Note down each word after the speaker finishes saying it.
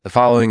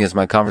following is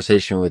my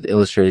conversation with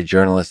illustrated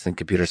journalist and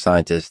computer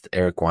scientist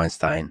Eric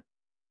Weinstein.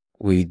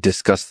 We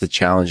discussed the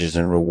challenges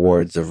and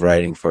rewards of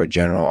writing for a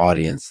general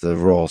audience, the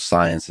role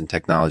science and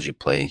technology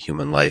play in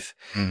human life,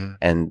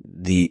 and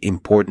the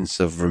importance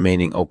of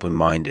remaining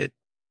open-minded.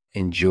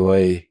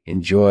 Enjoy.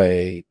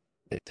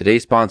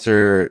 Today's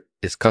sponsor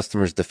is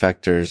Customers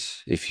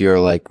Defectors. If you're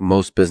like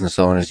most business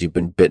owners, you've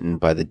been bitten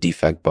by the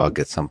defect bug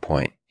at some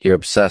point. You're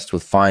obsessed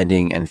with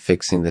finding and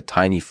fixing the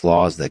tiny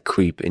flaws that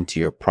creep into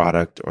your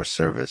product or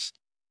service,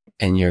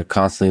 and you're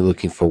constantly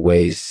looking for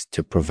ways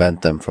to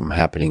prevent them from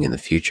happening in the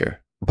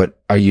future. But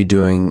are you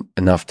doing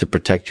enough to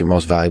protect your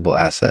most valuable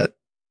asset?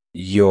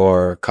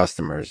 Your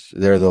customers.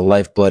 They're the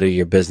lifeblood of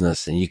your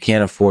business, and you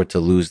can't afford to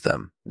lose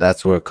them.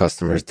 That's where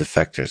Customers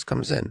Defectors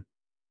comes in.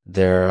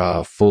 They're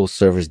a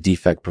full-service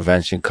defect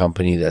prevention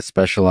company that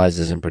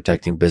specializes in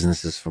protecting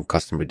businesses from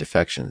customer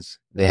defections.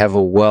 They have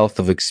a wealth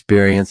of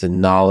experience and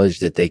knowledge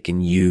that they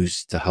can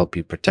use to help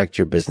you protect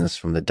your business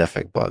from the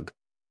defect bug.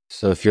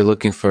 So if you're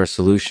looking for a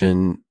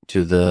solution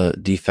to the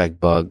defect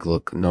bug,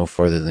 look no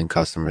further than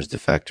Customers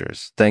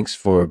Defectors. Thanks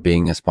for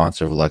being a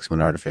sponsor of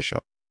Lexman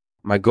Artificial.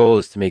 My goal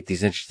is to make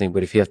these interesting,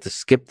 but if you have to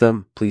skip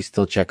them, please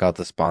still check out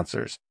the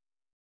sponsors.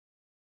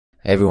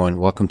 Hey everyone,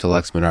 welcome to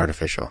Lexman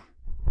Artificial.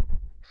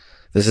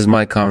 This is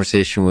my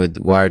conversation with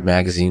Wired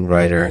magazine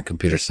writer and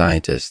computer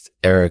scientist,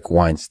 Eric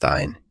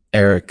Weinstein.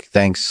 Eric,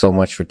 thanks so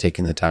much for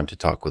taking the time to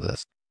talk with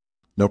us.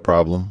 No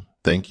problem.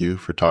 Thank you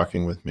for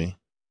talking with me.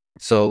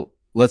 So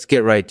let's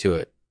get right to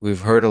it.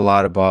 We've heard a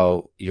lot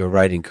about your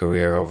writing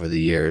career over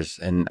the years,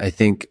 and I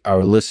think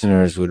our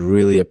listeners would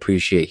really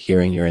appreciate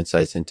hearing your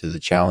insights into the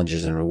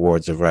challenges and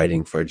rewards of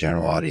writing for a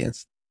general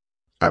audience.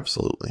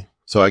 Absolutely.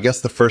 So I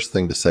guess the first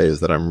thing to say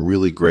is that I'm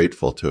really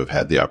grateful to have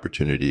had the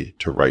opportunity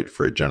to write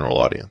for a general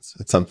audience.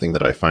 It's something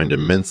that I find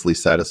immensely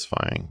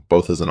satisfying,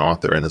 both as an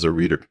author and as a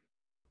reader.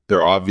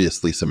 There are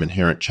obviously some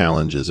inherent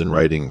challenges in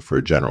writing for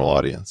a general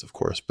audience, of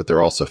course, but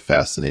they're also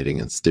fascinating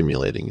and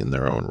stimulating in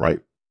their own right.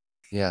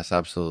 Yes,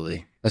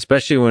 absolutely.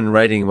 Especially when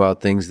writing about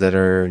things that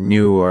are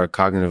new or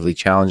cognitively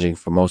challenging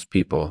for most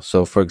people.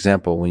 So, for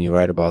example, when you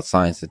write about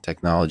science and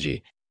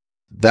technology.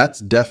 That's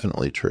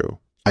definitely true.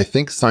 I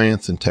think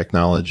science and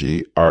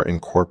technology are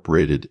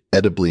incorporated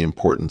edibly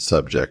important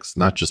subjects,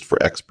 not just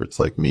for experts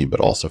like me,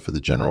 but also for the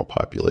general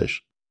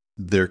population.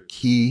 They're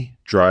key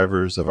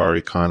drivers of our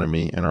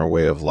economy and our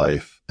way of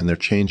life, and they're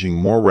changing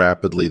more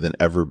rapidly than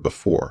ever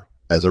before.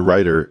 As a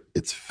writer,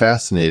 it's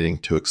fascinating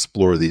to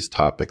explore these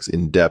topics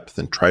in depth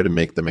and try to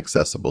make them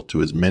accessible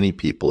to as many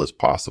people as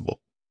possible.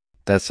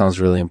 That sounds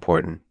really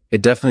important.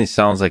 It definitely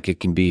sounds like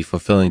it can be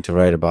fulfilling to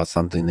write about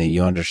something that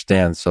you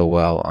understand so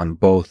well on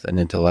both an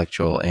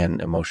intellectual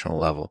and emotional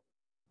level.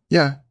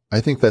 Yeah, I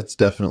think that's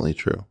definitely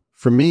true.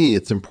 For me,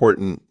 it's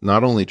important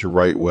not only to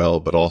write well,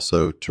 but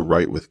also to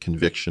write with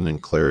conviction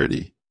and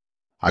clarity.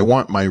 I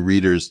want my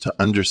readers to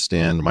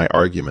understand my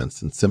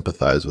arguments and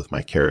sympathize with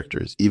my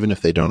characters, even if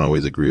they don't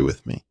always agree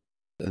with me.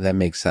 That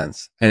makes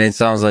sense. And it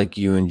sounds like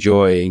you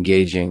enjoy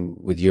engaging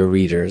with your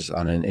readers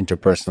on an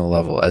interpersonal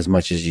level as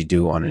much as you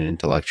do on an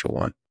intellectual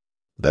one.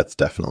 That's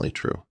definitely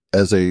true.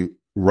 As a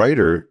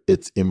writer,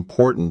 it's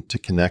important to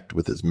connect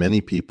with as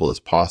many people as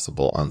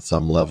possible on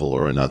some level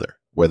or another.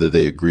 Whether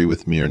they agree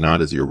with me or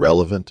not is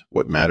irrelevant.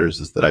 What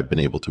matters is that I've been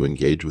able to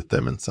engage with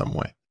them in some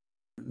way.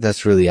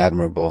 That's really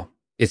admirable.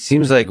 It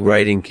seems like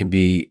writing can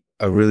be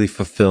a really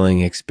fulfilling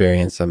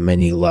experience on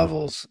many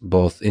levels,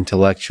 both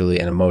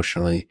intellectually and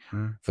emotionally,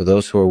 for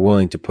those who are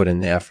willing to put in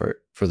the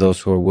effort,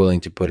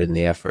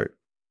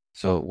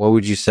 So what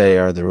would you say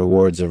are the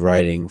rewards of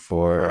writing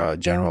for a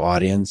general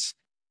audience?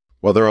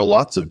 Well, there are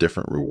lots of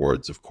different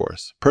rewards, of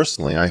course.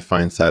 Personally, I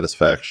find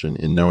satisfaction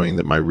in knowing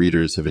that my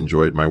readers have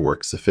enjoyed my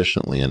work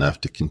sufficiently enough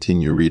to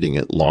continue reading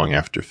it long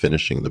after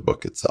finishing the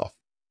book itself.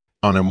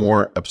 On a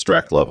more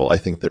abstract level, I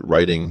think that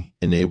writing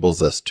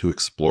enables us to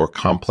explore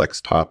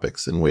complex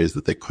topics in ways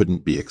that they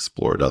couldn't be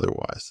explored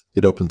otherwise.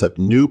 It opens up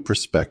new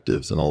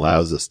perspectives and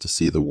allows us to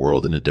see the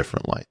world in a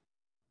different light.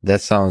 That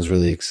sounds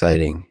really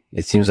exciting.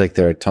 It seems like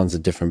there are tons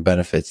of different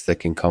benefits that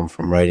can come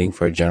from writing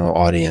for a general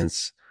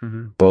audience,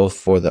 both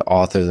for the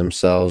author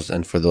themselves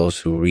and for those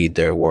who read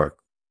their work.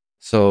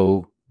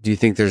 So, do you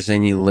think there's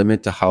any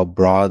limit to how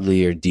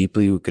broadly or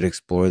deeply we could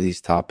explore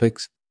these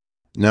topics?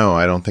 No,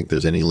 I don't think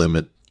there's any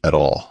limit at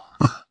all.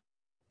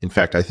 In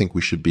fact, I think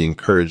we should be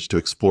encouraged to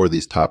explore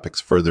these topics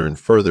further and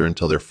further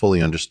until they're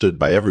fully understood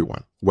by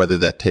everyone. Whether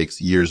that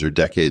takes years or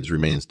decades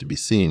remains to be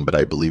seen, but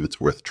I believe it's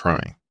worth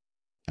trying.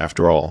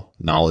 After all,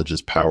 knowledge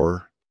is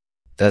power.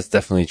 That's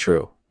definitely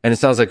true. And it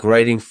sounds like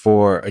writing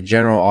for a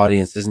general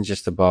audience isn't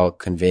just about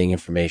conveying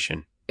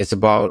information. It's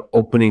about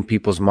opening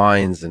people's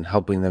minds and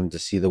helping them to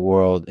see the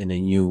world in a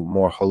new,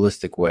 more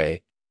holistic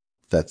way.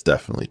 That's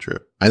definitely true.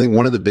 I think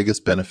one of the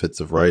biggest benefits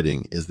of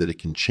writing is that it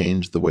can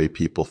change the way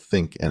people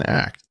think and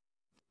act.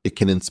 It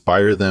can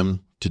inspire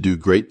them to do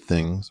great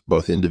things,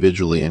 both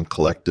individually and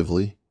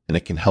collectively, and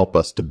it can help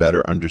us to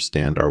better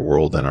understand our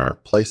world and our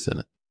place in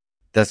it.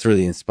 That's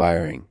really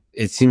inspiring.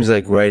 It seems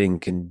like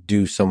writing can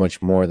do so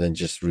much more than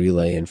just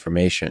relay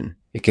information.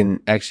 It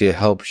can actually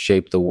help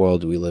shape the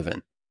world we live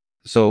in.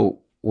 So,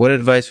 what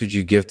advice would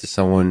you give to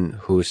someone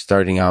who is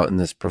starting out in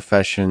this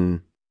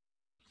profession?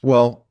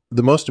 Well,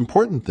 the most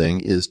important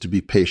thing is to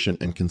be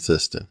patient and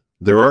consistent.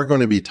 There are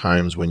going to be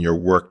times when your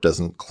work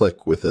doesn't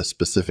click with a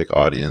specific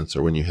audience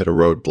or when you hit a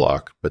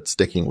roadblock, but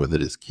sticking with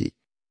it is key.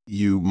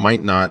 You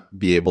might not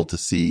be able to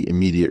see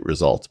immediate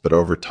results, but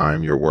over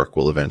time, your work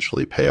will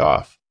eventually pay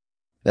off.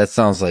 That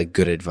sounds like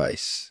good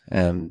advice.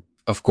 And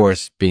of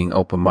course, being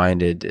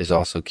open-minded is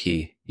also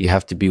key. You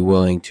have to be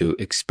willing to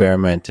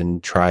experiment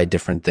and try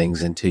different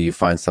things until you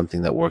find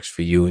something that works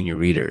for you and your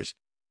readers.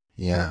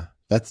 Yeah,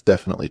 that's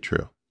definitely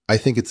true. I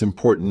think it's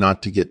important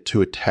not to get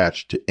too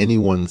attached to any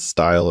one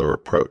style or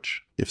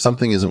approach. If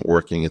something isn't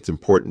working, it's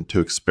important to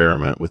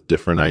experiment with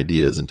different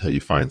ideas until you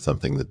find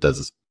something that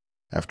does.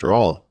 After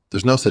all,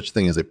 there's no such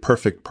thing as a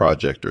perfect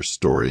project or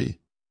story.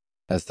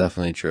 That's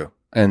definitely true.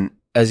 And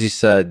as you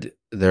said,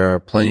 there are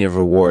plenty of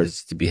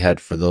rewards to be had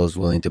for those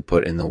willing to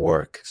put in the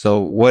work. So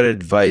what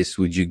advice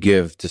would you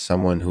give to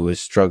someone who is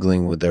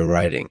struggling with their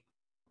writing?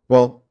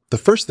 Well, the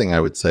first thing I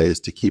would say is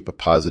to keep a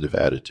positive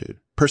attitude.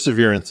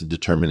 Perseverance and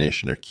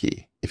determination are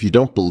key. If you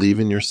don't believe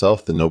in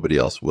yourself, then nobody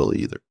else will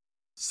either.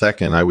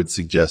 Second, I would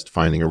suggest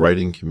finding a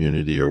writing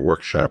community or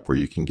workshop where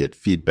you can get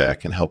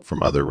feedback and help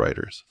from other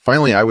writers.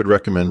 Finally, I would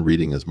recommend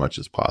reading as much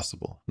as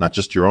possible, not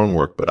just your own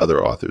work, but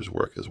other authors'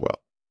 work as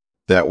well.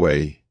 That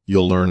way,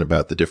 you'll learn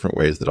about the different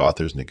ways that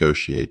authors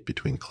negotiate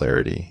between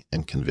clarity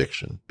and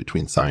conviction,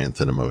 between science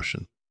and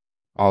emotion.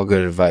 All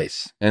good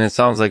advice. And it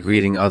sounds like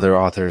reading other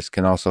authors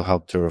can also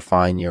help to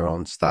refine your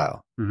own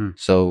style.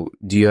 So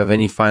do you have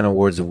any final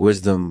words of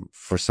wisdom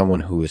for someone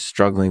who is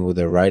struggling with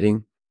their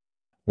writing?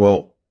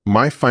 Well,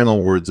 my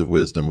final words of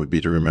wisdom would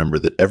be to remember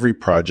that every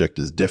project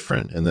is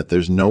different and that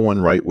there's no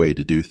one right way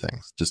to do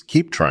things. Just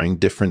keep trying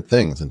different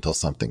things until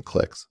something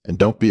clicks. And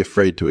don't be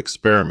afraid to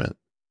experiment.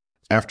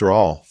 After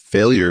all,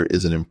 failure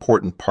is an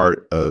important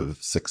part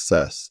of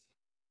success.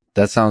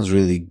 That sounds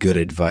really good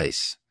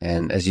advice.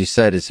 And as you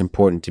said, it's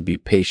important to be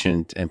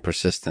patient and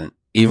persistent,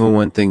 even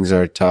when things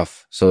are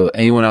tough. So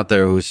anyone out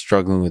there who's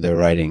struggling with their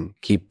writing,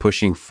 keep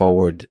pushing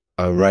forward.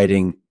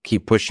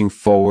 Keep pushing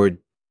forward.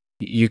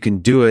 You can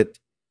do it.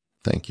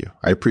 Thank you.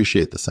 I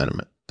appreciate the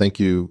sentiment. Thank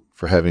you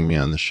for having me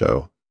on the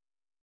show.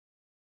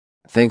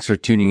 Thanks for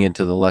tuning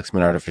into the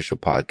Lexman Artificial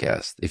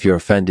podcast. If you're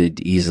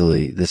offended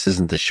easily, this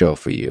isn't the show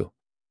for you.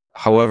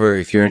 However,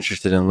 if you're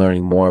interested in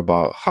learning more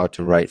about how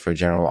to write for a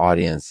general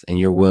audience and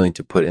you're willing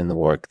to put in the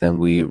work, then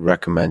we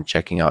recommend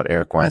checking out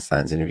Eric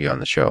Weinstein's interview on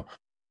the show.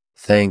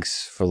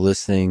 Thanks for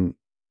listening.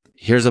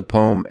 Here's a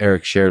poem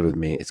Eric shared with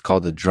me. It's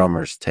called The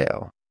Drummer's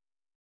Tale.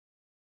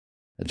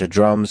 The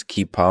drums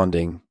keep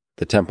pounding.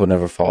 The tempo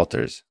never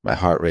falters. My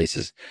heart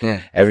races.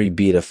 Every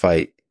beat a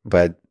fight,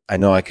 but I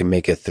know I can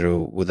make it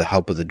through with the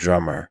help of the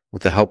drummer.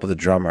 With the help of the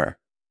drummer,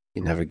 he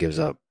never gives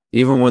up.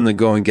 Even when the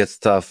going gets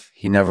tough,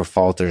 he never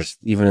falters,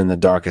 even in the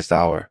darkest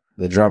hour.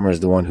 The drummer is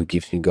the one who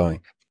keeps me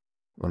going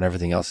when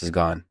everything else is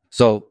gone.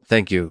 So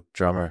thank you,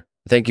 drummer.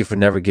 Thank you for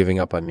never giving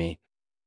up on me.